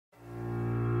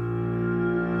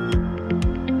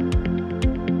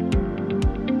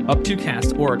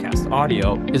Up2Cast Auracast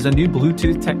Audio is a new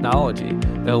Bluetooth technology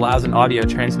that allows an audio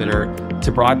transmitter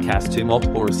to broadcast to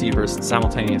multiple receivers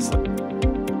simultaneously.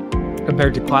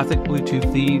 Compared to classic Bluetooth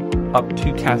feed,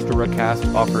 Up2Cast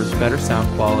Auracast offers better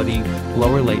sound quality,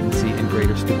 lower latency, and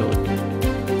greater stability.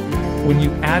 When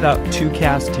you add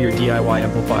Up2Cast to your DIY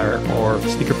amplifier or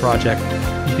speaker project,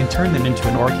 you can turn them into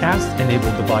an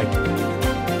Auracast-enabled device.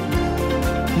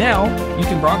 Now, you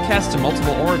can broadcast to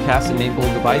multiple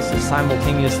Auracast-enabled devices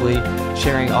simultaneously,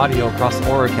 sharing audio across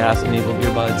Auracast-enabled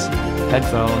earbuds,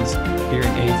 headphones,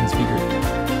 hearing aids, and speakers.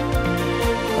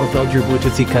 Or build your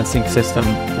Bluetooth sequencing system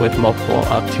with multiple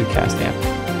Up2Cast amp.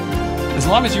 As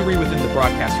long as you read within the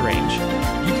broadcast range,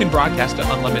 you can broadcast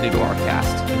to unlimited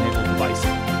Auracast-enabled devices.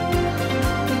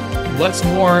 What's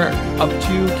more,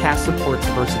 Up2Cast supports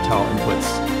versatile inputs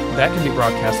that can be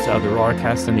broadcast to other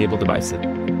Auracast-enabled devices.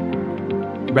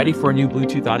 Ready for a new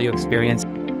Bluetooth audio experience?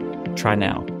 Try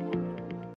now.